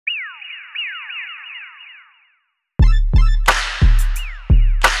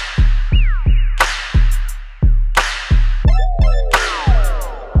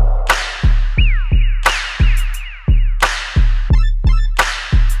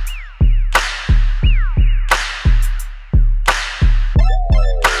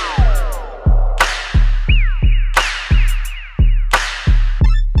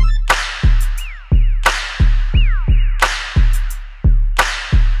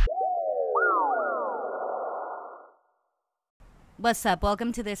What's up?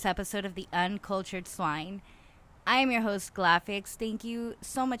 Welcome to this episode of The Uncultured Swine. I am your host, Glafix. Thank you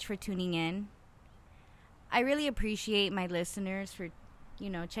so much for tuning in. I really appreciate my listeners for,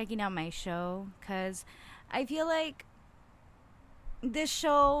 checking out my show, because I feel like this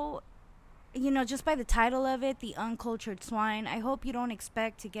show, just by the title of it, The Uncultured Swine, I hope you don't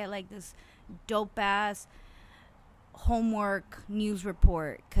expect to get like this dope-ass homework news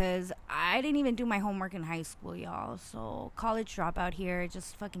report, because I didn't even do my homework in high school, y'all. So college dropout here,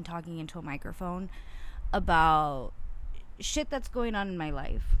 just fucking talking into a microphone about shit that's going on in my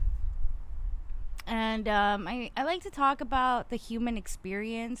life. And I like to talk about the human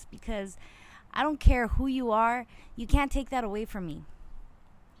experience, because I don't care who you are, you can't take that away from me.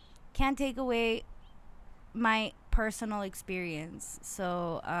 Can't take away my personal experience.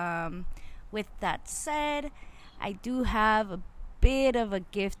 So with that said, I do have a bit of a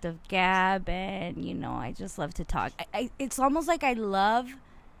gift of gab, and I just love to talk. It's almost like I love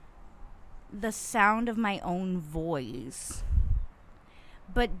the sound of my own voice.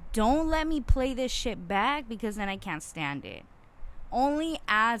 But don't let me play this shit back, because then I can't stand it. Only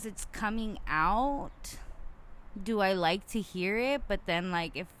as it's coming out do I like to hear it. But then,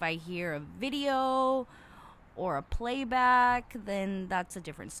 like, if I hear a video or a playback, then that's a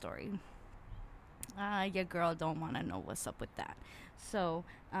different story. Your girl don't want to know what's up with that. So,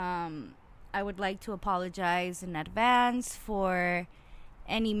 I would like to apologize in advance for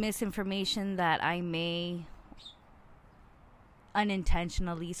any misinformation that I may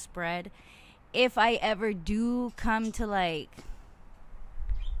unintentionally spread. If I ever do come to, like,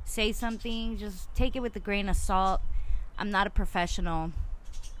 say something, just take it with a grain of salt. I'm not a professional.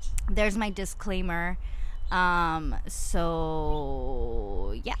 There's my disclaimer.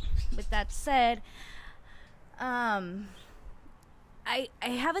 So yeah, with that said, I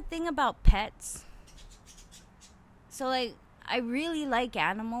have a thing about pets. So, like, I really like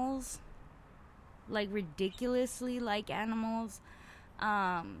animals, like ridiculously like animals.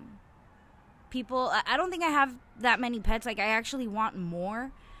 People, I don't think I have that many pets. Like, I actually want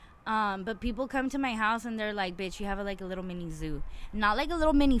more. But people come to my house and they're like, bitch, you have like a little mini zoo. Not like a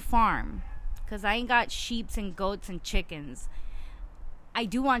little mini farm, because I ain't got sheeps and goats and chickens. I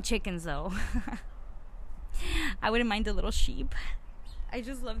do want chickens, though. I wouldn't mind a little sheep. I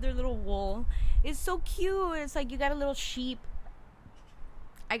just love their little wool. It's so cute. It's like you got a little sheep.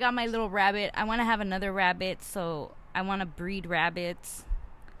 I got my little rabbit. I want to have another rabbit, so I want to breed rabbits.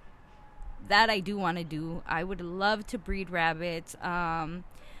 That I do want to do. I would love to breed rabbits. I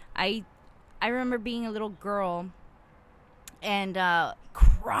remember being a little girl and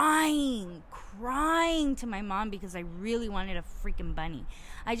crying to my mom because I really wanted a freaking bunny.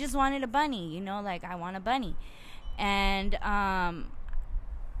 I just wanted a bunny, like, I want a bunny. And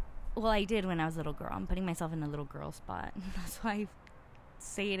well, I did when I was a little girl. I'm putting myself in a little girl spot. That's why I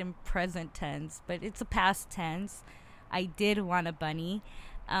say it in present tense, but it's a past tense. I did want a bunny.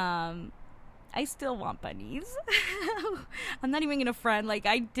 I still want bunnies. I'm not even gonna front. Like,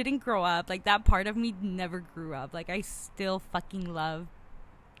 I didn't grow up. Like, that part of me never grew up. Like, I still fucking love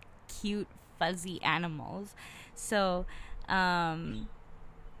cute, fuzzy animals. So,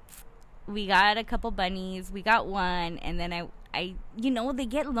 we got a couple bunnies. We got one, and then I they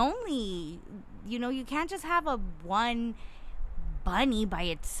get lonely. You can't just have a one bunny by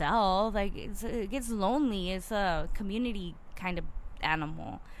itself. Like, it gets lonely. It's a community kind of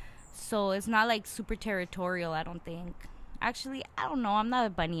animal. So it's not like super territorial, I don't think. Actually, I don't know. I'm not a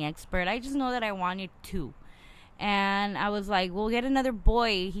bunny expert. I just know that I wanted two. And I was like, we'll get another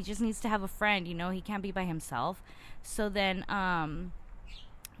boy. He just needs to have a friend, He can't be by himself. So then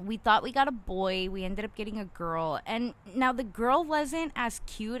we thought we got a boy. We ended up getting a girl. And now the girl wasn't as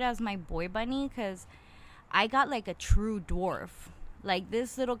cute as my boy bunny, because I got like a true dwarf. Like,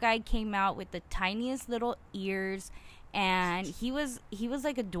 this little guy came out with the tiniest little ears, and he was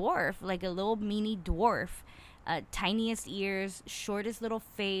like a dwarf, like a little mini dwarf. Tiniest ears, shortest little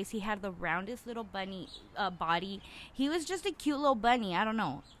face. He had the roundest little bunny body. He was just a cute little bunny. I don't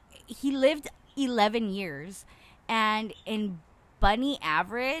know. He lived 11 years, and in bunny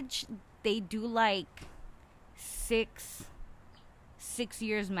average, they do like 6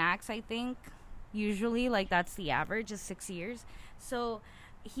 years max, I think. Usually, like, that's the average, is 6 years. So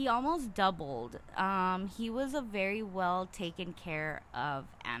he almost doubled. He was a very well taken care of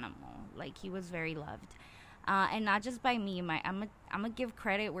animal. Like, he was very loved. And not just by me. I'm gonna give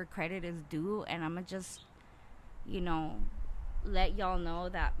credit where credit is due, and I'm gonna just, let y'all know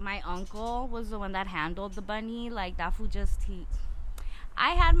that my uncle was the one that handled the bunny. Like, that fool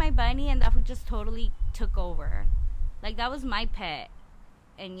I had my bunny, and that fool just totally took over. Like, that was my pet,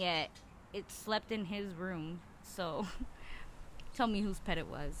 and yet it slept in his room. So tell me whose pet it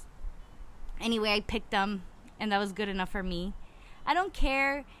was. Anyway, I picked him, and that was good enough for me. I don't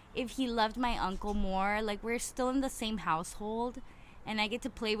care if he loved my uncle more. Like, we're still in the same household, and I get to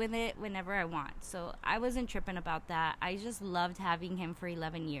play with it whenever I want. So I wasn't tripping about that. I just loved having him for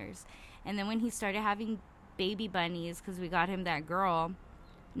 11 years. And then when he started having baby bunnies, because we got him that girl,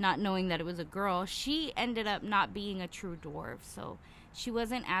 not knowing that it was a girl, she ended up not being a true dwarf. So she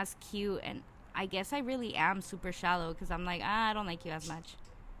wasn't as cute, and I guess I really am super shallow because I'm like, I don't like you as much.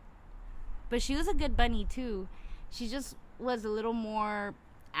 But she was a good bunny too. She just was a little more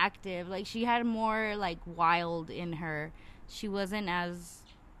active. Like, she had more like wild in her. She wasn't as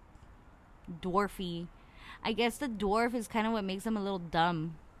dwarfy. I guess the dwarf is kind of what makes them a little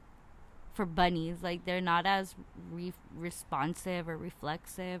dumb for bunnies. Like, they're not as responsive or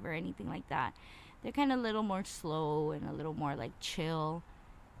reflexive or anything like that. They're kind of a little more slow and a little more like chill,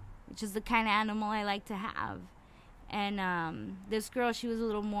 which is the kind of animal I like to have. And this girl, she was a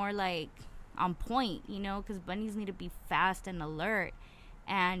little more like on point, you know, because bunnies need to be fast and alert.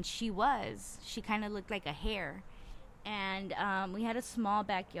 And she kind of looked like a hare. And we had a small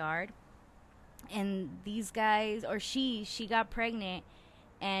backyard, and these guys, or she got pregnant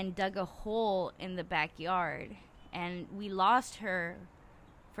and dug a hole in the backyard, and we lost her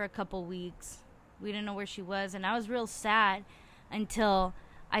for a couple weeks. We didn't know where she was, and I was real sad until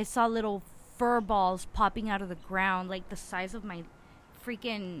I saw little fur balls popping out of the ground, like the size of my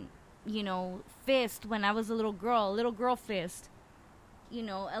freaking, you know, fist when I was a little girl fist, you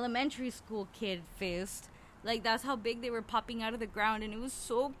know, elementary school kid fist. Like, that's how big they were popping out of the ground, and it was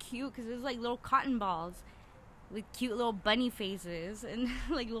so cute because it was like little cotton balls with cute little bunny faces and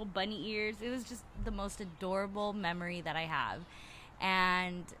like little bunny ears. It was just the most adorable memory that I have,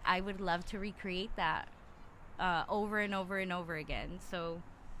 and I would love to recreate that over and over and over again. So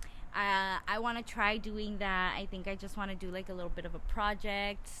I want to try doing that. I think I just want to do like a little bit of a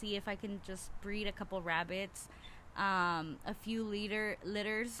project, see if I can just breed a couple rabbits, a few litters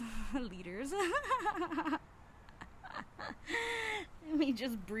liters. Let me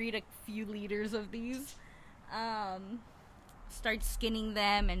just breed a few liters of these. Start skinning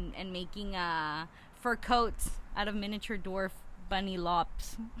them and making fur coats out of miniature dwarf bunny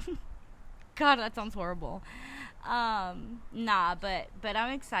lops. God, that sounds horrible. But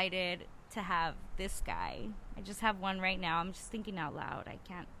I'm excited to have this guy. I just have one right now. I'm just thinking out loud.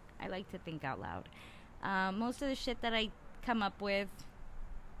 I like to think out loud. Most of the shit that I come up with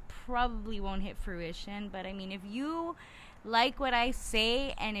probably won't hit fruition, but I mean, if you like what I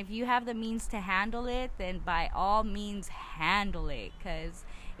say and if you have the means to handle it, then by all means handle it, because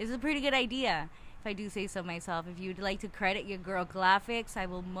it's a pretty good idea, if I do say so myself. If you'd like to credit your girl Glafix, I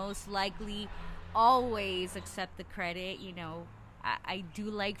will most likely always accept the credit. You know, I do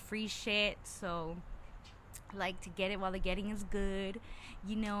like free shit, so I like to get it while the getting is good.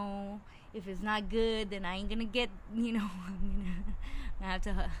 You know, if it's not good, then I ain't gonna get, you know, I'm gonna have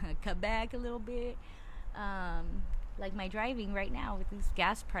to cut back a little bit. Like my driving right now with these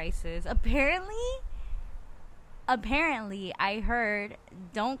gas prices. Apparently, I heard,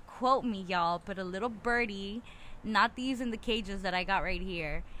 don't quote me, y'all, but a little birdie, not these in the cages that I got right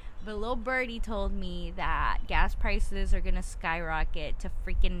here, but a little birdie told me that gas prices are gonna skyrocket to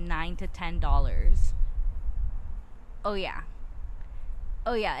freaking $9 to $10. Oh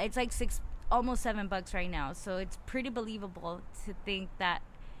yeah, it's like almost $7 right now, so it's pretty believable to think that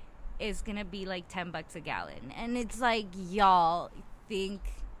it's gonna be like $10 a gallon. And it's like, y'all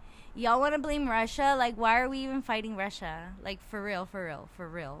want to blame Russia? Like, why are we even fighting Russia? Like, for real.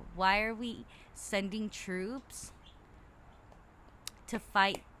 Why are we sending troops to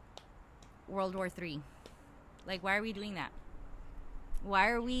fight World War III? Like, why are we doing that? Why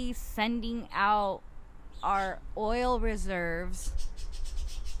are we sending out our oil reserves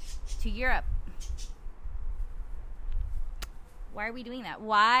to Europe? Why are we doing that?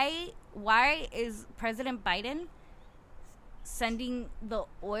 Why is President Biden sending the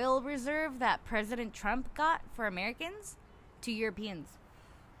oil reserve that President Trump got for Americans to Europeans?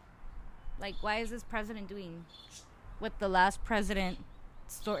 Like, why is this president doing what the last president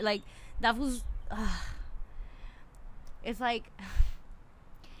like, that was it's like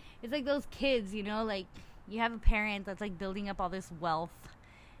those kids, you know, like, you have a parent that's like building up all this wealth,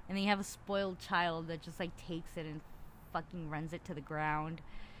 and then you have a spoiled child that just like takes it and fucking runs it to the ground.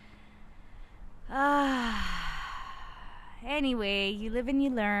 Anyway, you live and you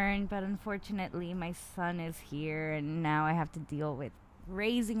learn, but unfortunately my son is here, and now I have to deal with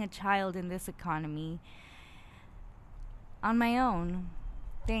raising a child in this economy on my own.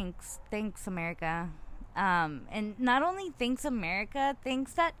 Thanks America. And not only thanks America,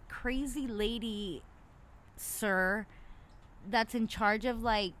 thanks that crazy lady, sir, that's in charge of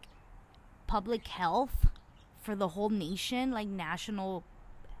like public health for the whole nation, like national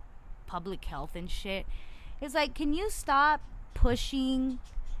public health and shit, is like, can you stop pushing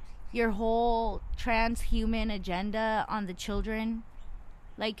your whole transhuman agenda on the children?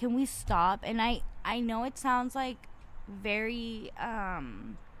 Like, can we stop? And I know it sounds like very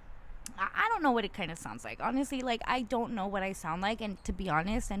I don't know what it kind of sounds like, honestly. Like, I don't know what I sound like, and to be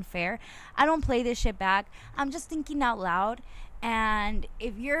honest and fair, I don't play this shit back. I'm just thinking out loud, and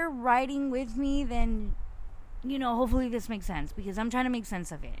if you're writing with me, then hopefully this makes sense, because I'm trying to make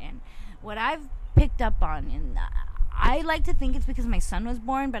sense of it. And what I've picked up on, and I like to think it's because my son was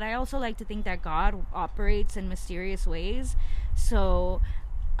born, but I also like to think that God operates in mysterious ways. So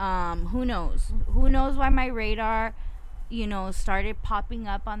who knows why my radar started popping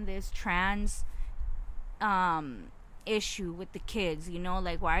up on this trans issue with the kids.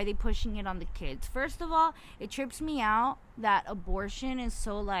 Like, why are they pushing it on the kids? First of all, it trips me out that abortion is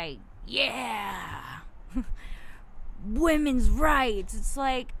so like, yeah, women's rights. It's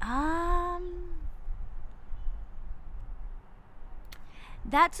like,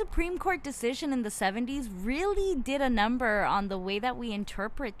 that Supreme Court decision in the 70s really did a number on the way that we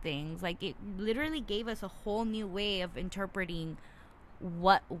interpret things. Like, it literally gave us a whole new way of interpreting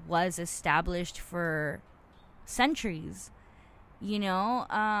what was established for centuries.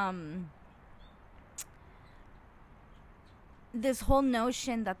 This whole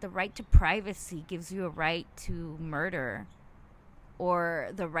notion that the right to privacy gives you a right to murder,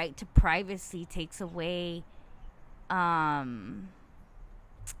 or the right to privacy takes away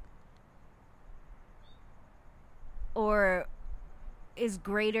or is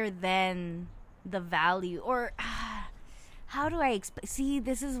greater than the value, or how do I see,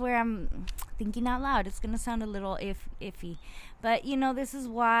 this is where I'm thinking out loud. It's gonna sound a little iffy, but this is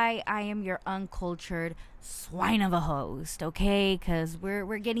why I am your uncultured swine of a host, okay? Because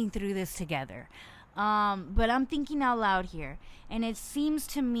we're getting through this together. But I'm thinking out loud here, and it seems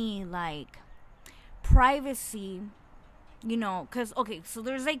to me like privacy, because okay, so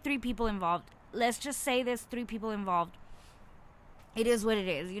there's like 3 people involved. Let's just say there's 3 people involved. It is what it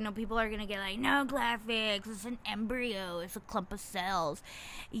is. People are going to get like, no, graphics, it's an embryo, it's a clump of cells.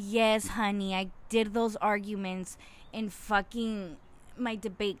 Yes, honey, I did those arguments in fucking my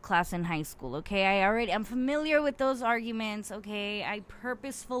debate class in high school, okay? I'm familiar with those arguments, okay? I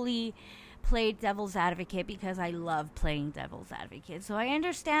purposefully played devil's advocate because I love playing devil's advocate. So I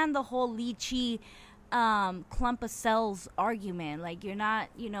understand the whole lychee clump of cells argument. Like, you're not,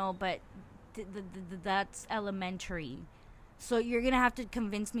 but that's elementary. So you're going to have to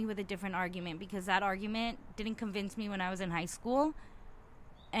convince me with a different argument, because that argument didn't convince me when I was in high school,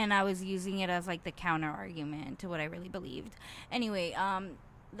 and I was using it as like the counter argument to what I really believed. Anyway,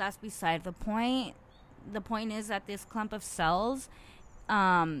 that's beside the point. The point is that this clump of cells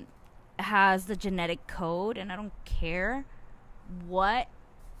has the genetic code, and I don't care what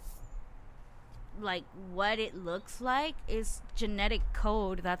it looks like. Is genetic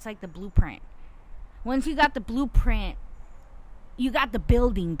code. That's like the blueprint. Once you got the blueprint, you got the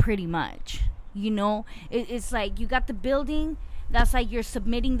building, pretty much. It's like you got the building. That's like you're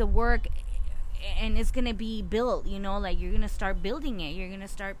submitting the work, and it's gonna be built. Like, you're gonna start building it. You're gonna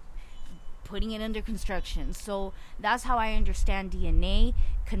start putting it under construction. So that's how I understand DNA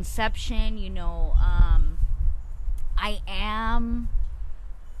conception. I am,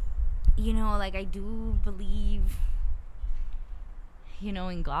 like, I do believe,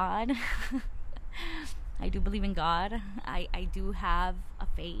 in God. I do believe in God. I do have a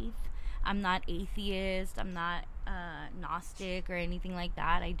faith. I'm not atheist. I'm not Gnostic or anything like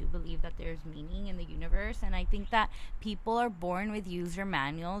that. I do believe that there's meaning in the universe, and I think that people are born with user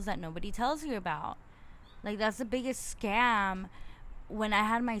manuals that nobody tells you about. Like, that's the biggest scam. When I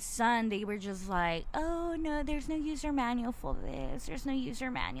had my son, they were just like, oh no, there's no user manual for this, there's no user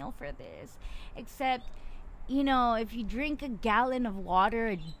manual for this, except if you drink a gallon of water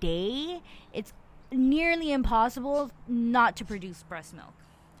a day, it's nearly impossible not to produce breast milk.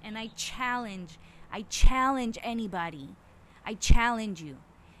 And I challenge anybody, I challenge you,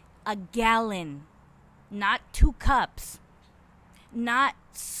 a gallon, not 2 cups, not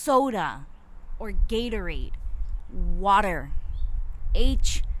soda or Gatorade, water,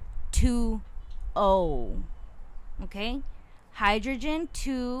 H2O, okay? Hydrogen,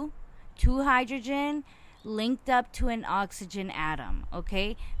 two hydrogen linked up to an oxygen atom,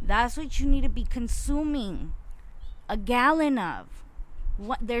 okay? That's what you need to be consuming a gallon of.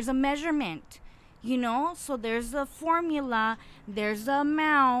 There's a measurement, so there's a formula, there's the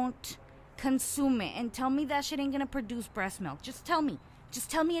amount. Consume it, and tell me that shit ain't gonna produce breast milk. Just tell me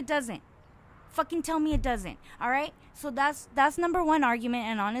it doesn't. Fucking tell me it doesn't. All right? So that's number one argument.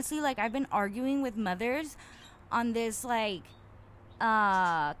 And honestly, like, I've been arguing with mothers on this, like,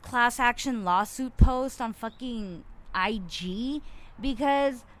 class action lawsuit post on fucking IG,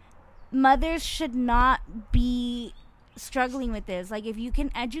 because mothers should not be struggling with this. Like, if you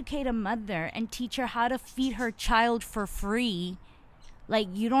can educate a mother and teach her how to feed her child for free, like,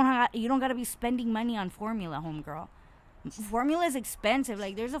 you don't gotta be spending money on formula, homegirl. Formula is expensive.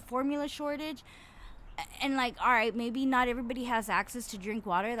 Like, there's a formula shortage, and, like, all right, maybe not everybody has access to drink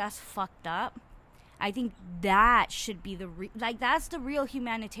water. That's fucked up. I think that should be that's the real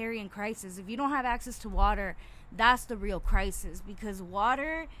humanitarian crisis. If you don't have access to water, that's the real crisis, because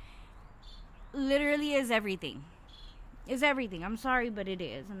water literally is everything. Is everything. I'm sorry, but it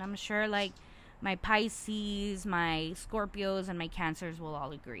is. And I'm sure, like, my Pisces, my Scorpios, and my Cancers will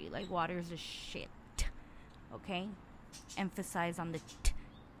all agree. Like, water is a shit. Okay? Emphasize on the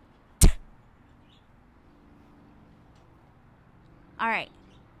t. Alright.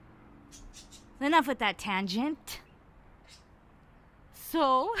 Enough with that tangent.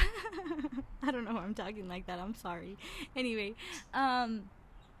 So, I don't know why I'm talking like that. I'm sorry. Anyway, I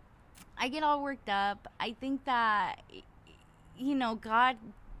get all worked up. I think that, you know, God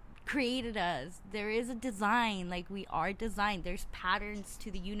created us. There is a design. Like, we are designed. There's patterns to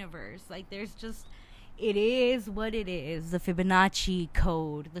the universe. Like, there's just, it is what it is. The Fibonacci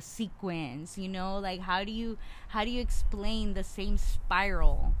code, the sequence, you know? Like, how do you explain the same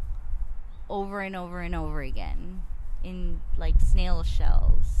spiral over and over and over again in, like, snail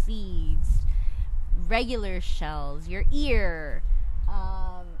shells, seeds, regular shells, your ear,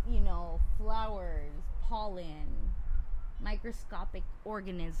 you know, flowers, pollen, microscopic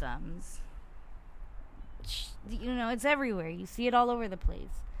organisms. You know, it's everywhere. You see it all over the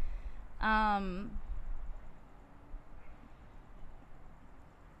place. I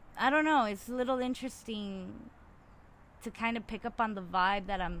don't know. It's a little interesting to kind of pick up on the vibe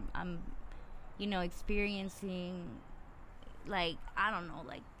that I'm you know, experiencing. Like, I don't know,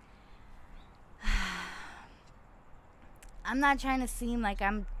 like, I'm not trying to seem like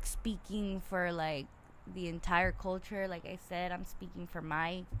I'm speaking for, like, the entire culture. Like I said, I'm speaking for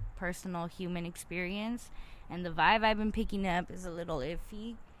my personal human experience, and the vibe I've been picking up is a little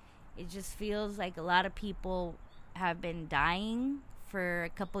iffy. It just feels like a lot of people have been dying for a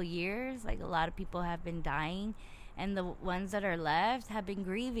couple years. Like, a lot of people have been dying, and the ones that are left have been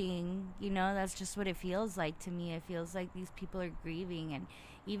grieving. You know, that's just what it feels like to me. It feels like these people are grieving, and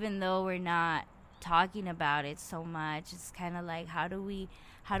even though we're not talking about it so much, it's kind of like, how do we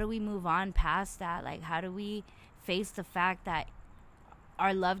move on past that? Like, how do we face the fact that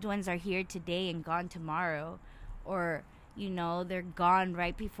our loved ones are here today and gone tomorrow, or, you know, they're gone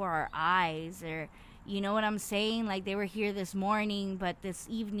right before our eyes, or, you know what I'm saying? Like, they were here this morning, but this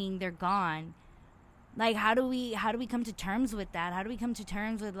evening they're gone. Like, how do we come to terms with that? How do we come to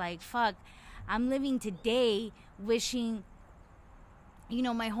terms with, like, fuck, I'm living today wishing, you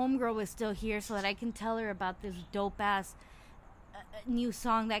know, my homegirl was still here so that I can tell her about this dope-ass new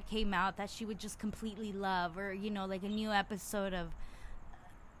song that came out that she would just completely love, or, you know, like, a new episode of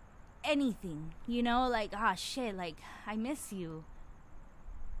anything, you know? Like, ah, shit, like, I miss you.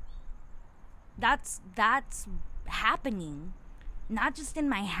 That's happening. Not just in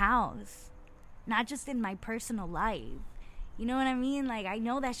my house. Not just in my personal life. You know what I mean? Like, I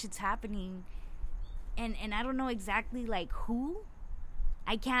know that shit's happening. And I don't know exactly, like, who.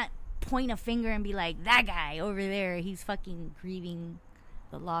 I can't point a finger and be like, that guy over there, he's fucking grieving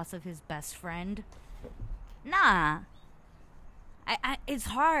the loss of his best friend. Nah. It's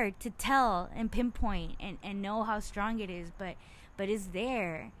hard to tell and pinpoint and know how strong it is, but it's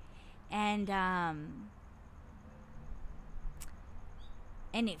there. And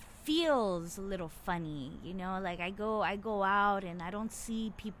it feels a little funny, you know? Like, I go out and I don't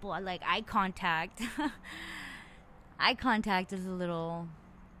see people. Like, eye contact. Eye contact is a little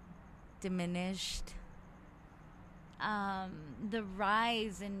diminished. The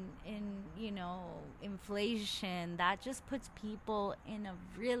rise in you know, inflation, that just puts people in a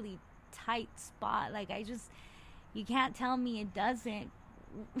really tight spot. Like, you can't tell me it doesn't.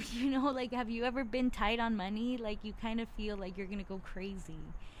 You know, like, have you ever been tight on money? Like, you kind of feel like you're gonna go crazy.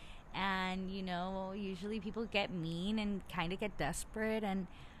 And, you know, usually people get mean and kind of get desperate, and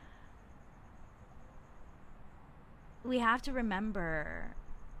we have to remember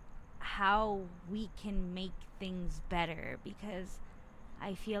how we can make things better, because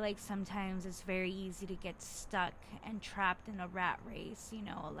I feel like sometimes it's very easy to get stuck and trapped in a rat race, you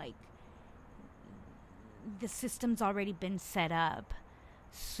know, like, the system's already been set up.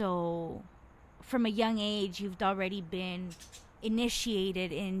 So from a young age, you've already been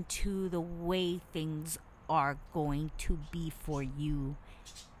initiated into the way things are going to be for you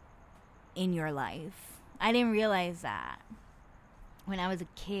in your life. I didn't realize that when I was a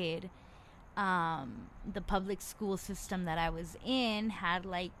kid. The public school system that I was in had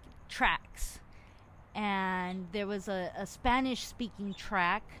like tracks, and there was a Spanish speaking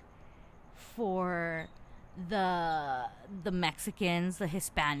track for the Mexicans, the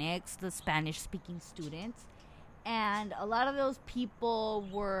Hispanics, the Spanish speaking students, and a lot of those people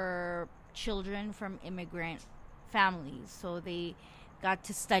were children from immigrant families, so they got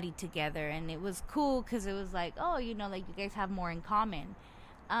to study together, and it was cool because it was like, oh, you know, like you guys have more in common.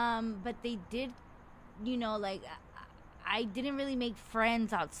 But they did, you know, like I didn't really make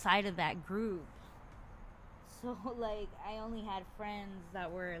friends outside of that group. So like I only had friends that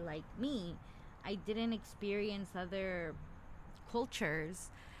were like me. I didn't experience other cultures,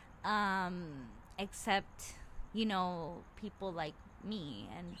 except, you know, people like me.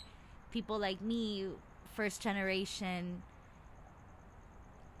 And people like me, first generation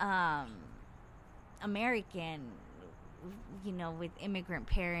American, you know, with immigrant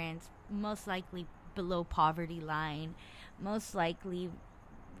parents, most likely below poverty line, most likely,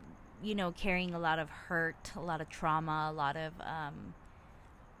 you know, carrying a lot of hurt, a lot of trauma, a lot of,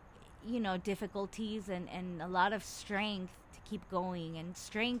 you know, difficulties, and a lot of strength to keep going. And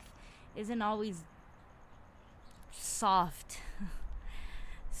strength isn't always soft.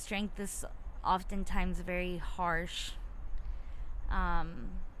 Strength is oftentimes very harsh.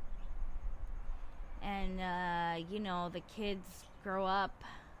 And you know, the kids grow up,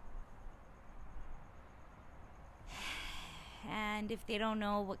 and if they don't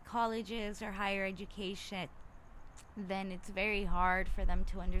know what college is or higher education, then it's very hard for them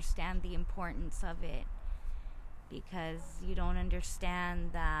to understand the importance of it, because you don't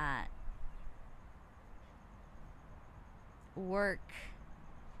understand that work,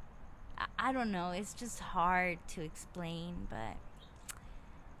 I don't know, it's just hard to explain. But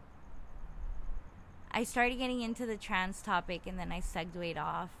I started getting into the trans topic, and then I segued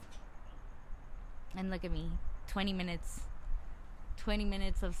off. And look at me, 20 minutes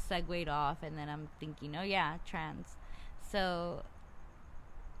of segued off, and then I'm thinking, oh yeah, trans. So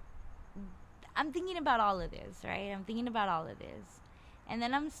I'm thinking about all of this, right? I'm thinking about all of this. And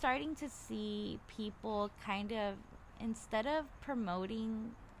then I'm starting to see people kind of, instead of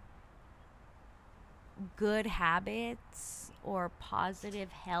promoting good habits or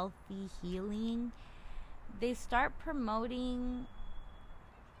positive, healthy healing, they start promoting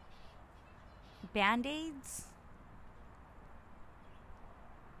band-aids.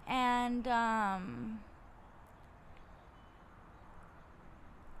 And I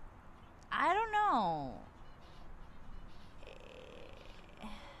don't know.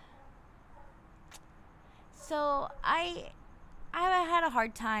 So I had a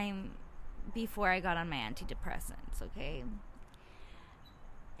hard time before I got on my antidepressants, okay?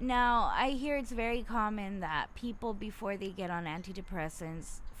 Now, I hear it's very common that people, before they get on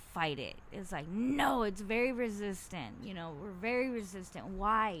antidepressants, fight it. It's like, no, it's very resistant. You know, we're very resistant.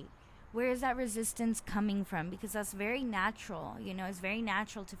 Why? Where is that resistance coming from? Because that's very natural. You know, it's very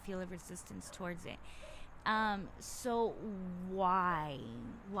natural to feel a resistance towards it. So why?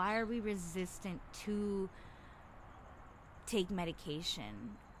 Why are we resistant to take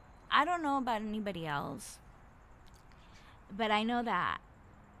medication? I don't know about anybody else, but I know that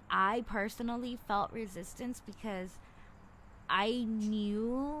I personally felt resistance because I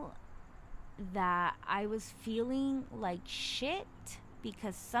knew that I was feeling like shit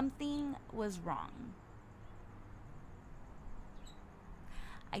because something was wrong.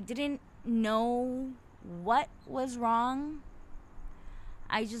 I didn't know what was wrong.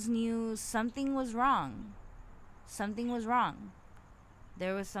 I just knew something was wrong. Something was wrong.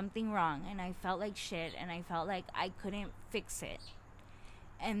 There was something wrong, and I felt like shit, and I felt like I couldn't fix it.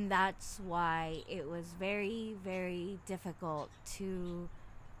 And that's why it was very, very difficult to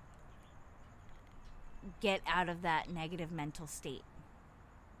get out of that negative mental state.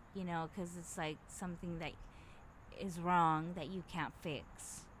 You know, because it's like something that is wrong that you can't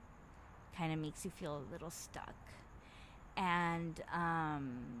fix. Kind of makes you feel a little stuck. And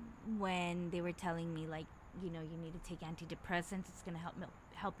when they were telling me, like, you know, you need to take antidepressants, it's going to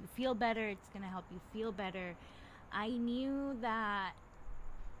help you feel better, it's going to help you feel better, I knew that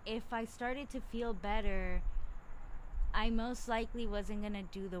if I started to feel better, I most likely wasn't going to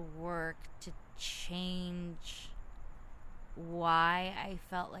do the work to change why I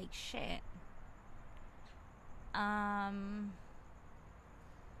felt like shit. I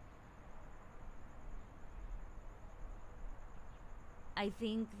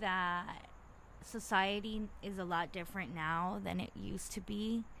think that society is a lot different now than it used to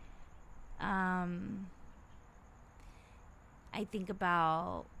be. Um, I think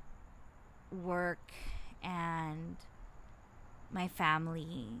about work and my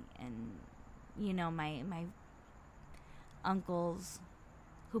family and my uncles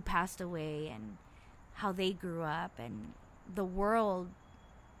who passed away and how they grew up and the world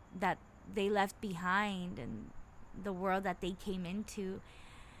that they left behind and the world that they came into.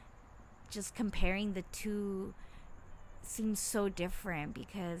 Just comparing the two seems so different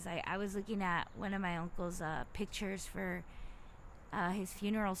because I was looking at one of my uncle's pictures for his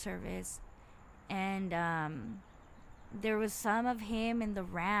funeral service, and there was some of him in the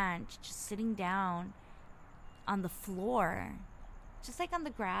ranch just sitting down on the floor, just like on the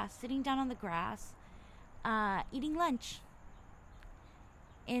grass, sitting down on the grass, eating lunch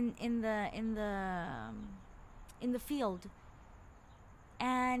in the field.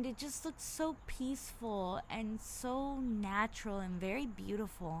 And it just looked so peaceful and so natural and very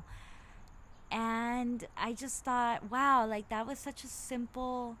beautiful. And I just thought, wow, like that was such a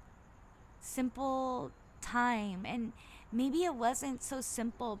simple time. And maybe it wasn't so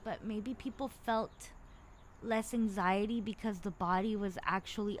simple, but maybe people felt less anxiety because the body was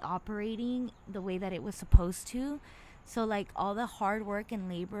actually operating the way that it was supposed to. So like all the hard work and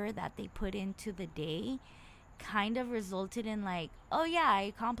labor that they put into the day kind of resulted in like, oh yeah, I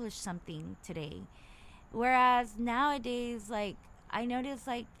accomplished something today. Whereas nowadays, like I noticed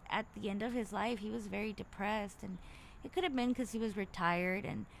like at the end of his life he was very depressed, and it could have been because he was retired.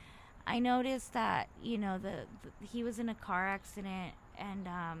 And I noticed that he was in a car accident, and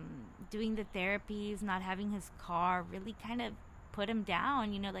doing the therapies, not having his car really kind of put him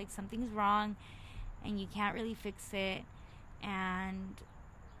down. Like something's wrong and you can't really fix it, and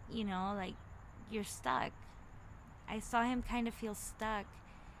like you're stuck. I saw him kind of feel stuck.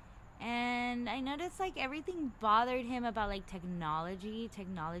 And I noticed like everything bothered him about like technology.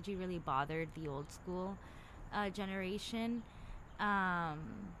 Technology really bothered the old school generation.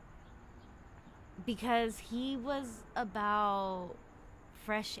 Because he was about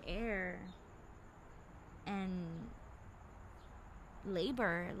fresh air and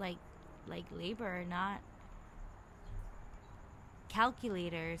labor, like labor, not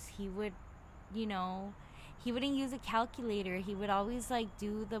calculators. He wouldn't use a calculator. He would always like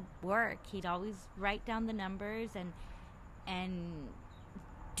do the work. He'd always write down the numbers and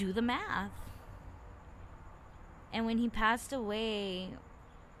do the math. And when he passed away,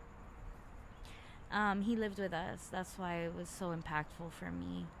 he lived with us. That's why it was so impactful for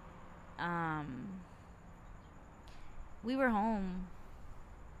me. We were home.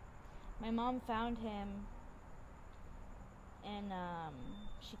 My mom found him, and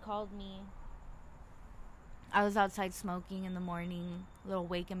she called me. I was outside smoking in the morning, a little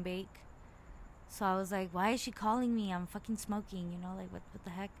wake and bake. So I was like, why is she calling me? I'm fucking smoking, like what the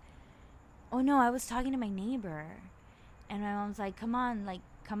heck? Oh no, I was talking to my neighbor. And my mom's like, come on.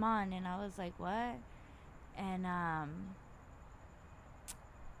 And I was like, what? And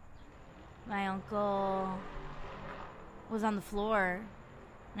my uncle was on the floor,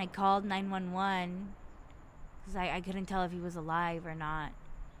 and I called 911 because I couldn't tell if he was alive or not.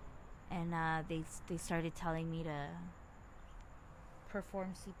 And they started telling me to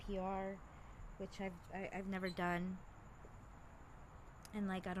perform CPR, which I've never done. And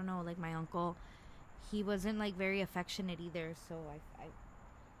like I don't know, like my uncle, he wasn't like very affectionate either, so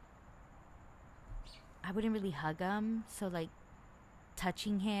I wouldn't really hug him. So like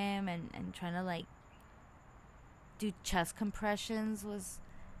touching him and trying to like do chest compressions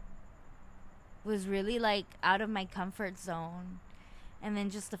was really like out of my comfort zone. And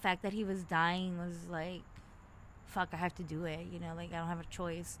then just the fact that he was dying was like, fuck, I have to do it. Like I don't have a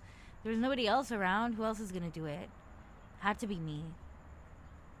choice. There's nobody else around. Who else is gonna do it? Had to be me.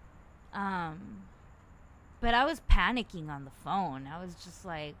 But I was panicking on the phone. I was just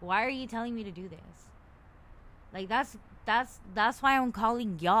like, why are you telling me to do this? Like that's why I'm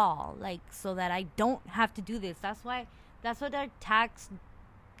calling y'all, like so that I don't have to do this. That's what our tax,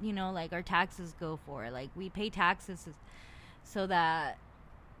 like our taxes go for. Like we pay taxes so that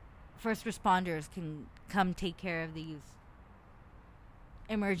first responders can come take care of these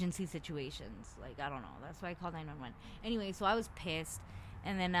emergency situations. Like, I don't know. That's why I called 911. Anyway, so I was pissed.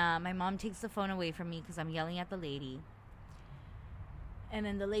 And then my mom takes the phone away from me because I'm yelling at the lady. And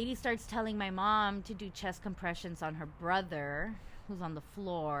then the lady starts telling my mom to do chest compressions on her brother, who's on the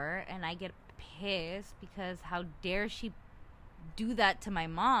floor. And I get pissed because how dare she do that to my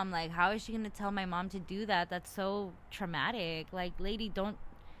mom? Like, how is she going to tell my mom to do that? That's so traumatic. Like, lady, don't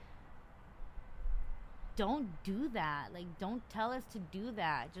do that. Like, don't tell us to do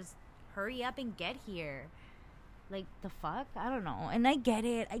that. Just hurry up and get here. Like, the fuck? I don't know. And I get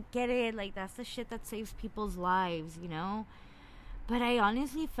it. Like, that's the shit that saves people's lives, you know? But I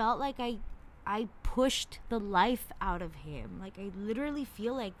honestly felt like I pushed the life out of him. Like, I literally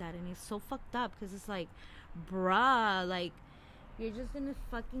feel like that. And it's so fucked up. Because it's like, bruh, like, you're just in a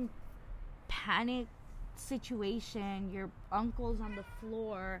fucking panic situation. Your uncle's on the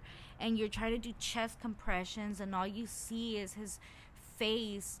floor. And you're trying to do chest compressions. And all you see is his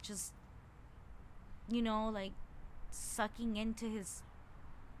face just, you know, like, sucking into his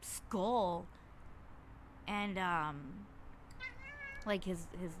skull. And, like, his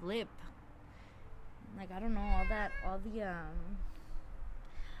lip. Like, I don't know,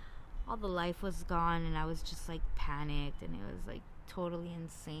 all the life was gone, and I was just, like, panicked, and it was, like, totally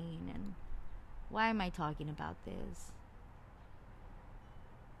insane. And why am I talking about this?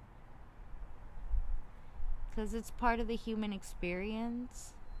 Because it's part of the human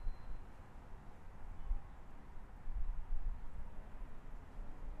experience.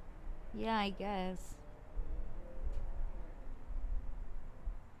 Yeah, I guess.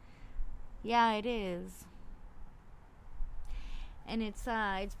 Yeah, it is. And it's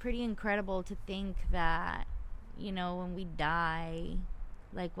pretty incredible to think that, you know, when we die,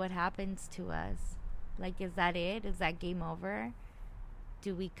 like, what happens to us? Like, is that it? Is that game over?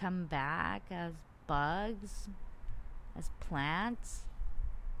 Do we come back as bugs? As plants?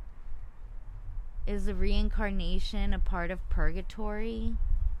 Is the reincarnation a part of purgatory?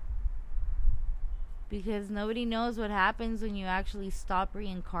 Because nobody knows what happens when you actually stop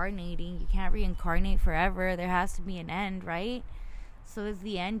reincarnating. You can't reincarnate forever. There has to be an end, right? So is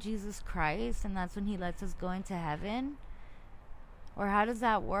the end Jesus Christ, and that's when he lets us go into heaven? Or how does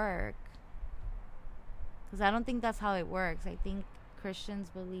that work? Because I don't think that's how it works. I think Christians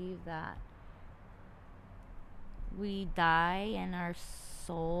believe that we die and our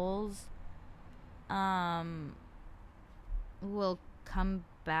souls will come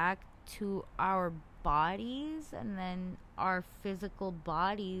back to our bodies, and then our physical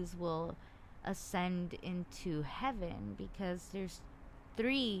bodies will ascend into heaven, because there's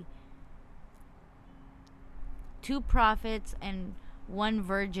two prophets and one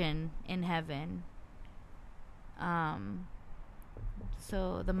virgin in heaven.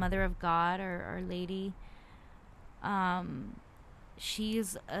 So the Mother of God, or Our Lady, she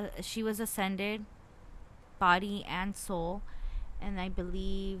was ascended, body and soul, and I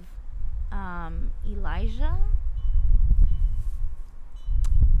believe Elijah,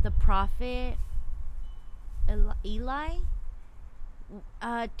 the prophet, Eli,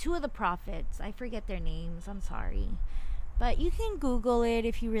 two of the prophets, I forget their names, I'm sorry, but you can Google it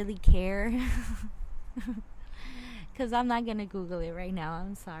if you really care. Because I'm not gonna Google it right now,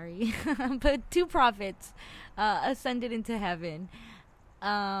 I'm sorry. But two prophets ascended into heaven,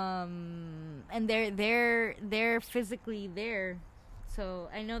 and they're physically there. So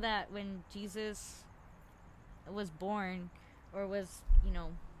I know that when Jesus was born, or was, you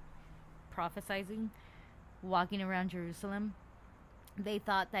know, prophesizing, walking around Jerusalem, they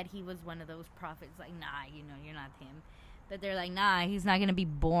thought that he was one of those prophets. Like, nah, you know, you're not him. But they're like, nah, he's not gonna be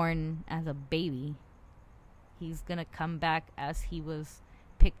born as a baby. He's gonna come back as he was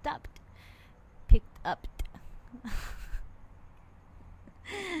picked up.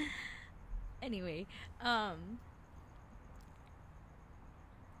 Anyway,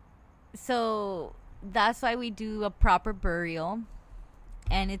 so that's why we do a proper burial.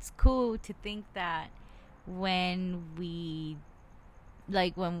 And it's cool to think that when we,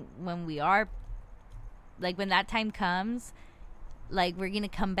 like, when we are, like, when that time comes, like, we're gonna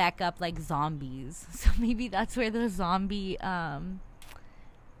come back up like zombies. So maybe that's where the zombie, the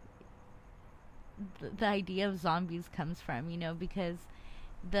idea of zombies comes from, you know, because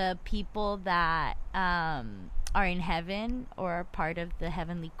the people that are in heaven, or are part of the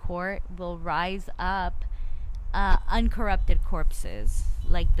heavenly court, will rise up uncorrupted corpses,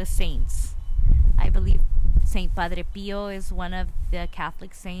 like the saints. I believe Saint Padre Pio is one of the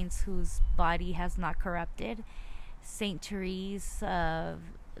Catholic saints whose body has not corrupted. Saint Therese of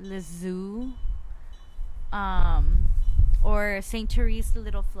Lisieux, or Saint Therese the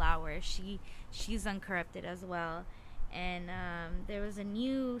Little Flower. She's uncorrupted as well. And there was a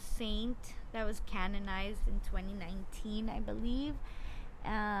new saint that was canonized in 2019, I believe.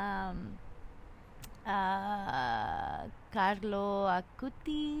 Carlo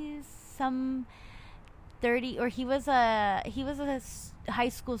Acutis, some 30, or he was a high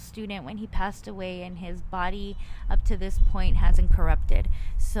school student when he passed away, and his body up to this point hasn't corrupted.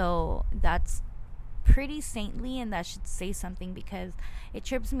 So that's pretty saintly, and that should say something, because it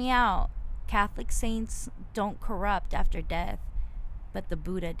trips me out. Catholic saints don't corrupt after death, but the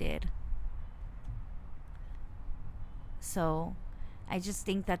Buddha did. So I just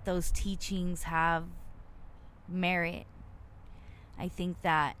think that those teachings have merit. I think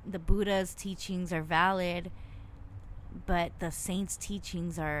that the Buddha's teachings are valid, but the saints'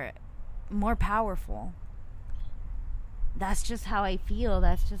 teachings are more powerful. That's just how I feel.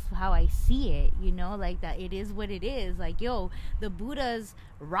 That's just how I see it, like that it is what it is. Like, yo, the Buddha's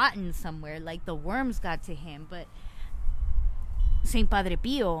rotten somewhere, like the worms got to him, but Saint Padre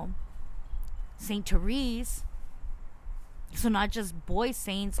Pio, Saint Therese, so not just boy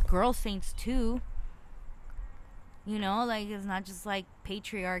saints, girl saints too. Like it's not just like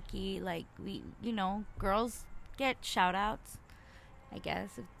patriarchy. Like girls get shout outs, I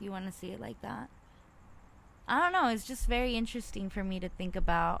guess, if you want to see it like that. I don't know. It's just very interesting for me to think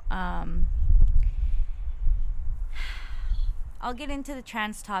about. I'll get into the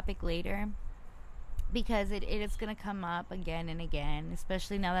trans topic later because it is going to come up again and again,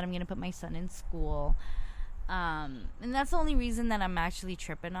 especially now that I'm going to put my son in school. And that's the only reason that I'm actually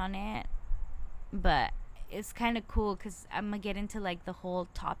tripping on it. But it's kind of cool because I'm going to get into like the whole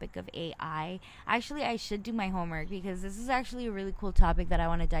topic of AI. Actually, I should do my homework because this is actually a really cool topic that I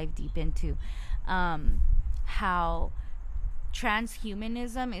want to dive deep into. How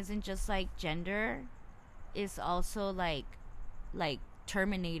transhumanism isn't just like gender, it's also like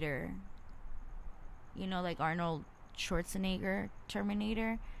Terminator, like Arnold Schwarzenegger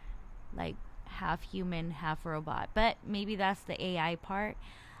Terminator, like half human, half robot. But maybe that's the AI part.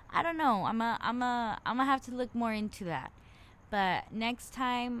 I don't know. I'm a have to look more into that. But next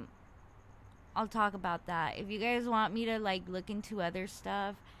time I'll talk about that. If you guys want me to like look into other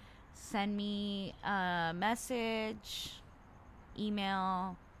stuff, send me a message,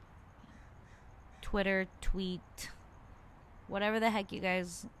 email, Twitter, tweet, whatever the heck you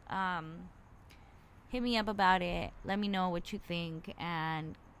guys hit me up about it. Let me know what you think,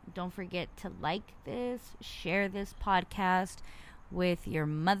 and don't forget to like this, share this podcast with your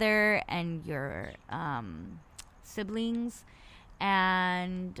mother and your siblings.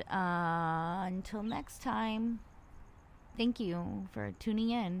 And until next time, thank you for tuning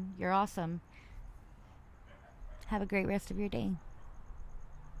in. You're awesome. Have a great rest of your day.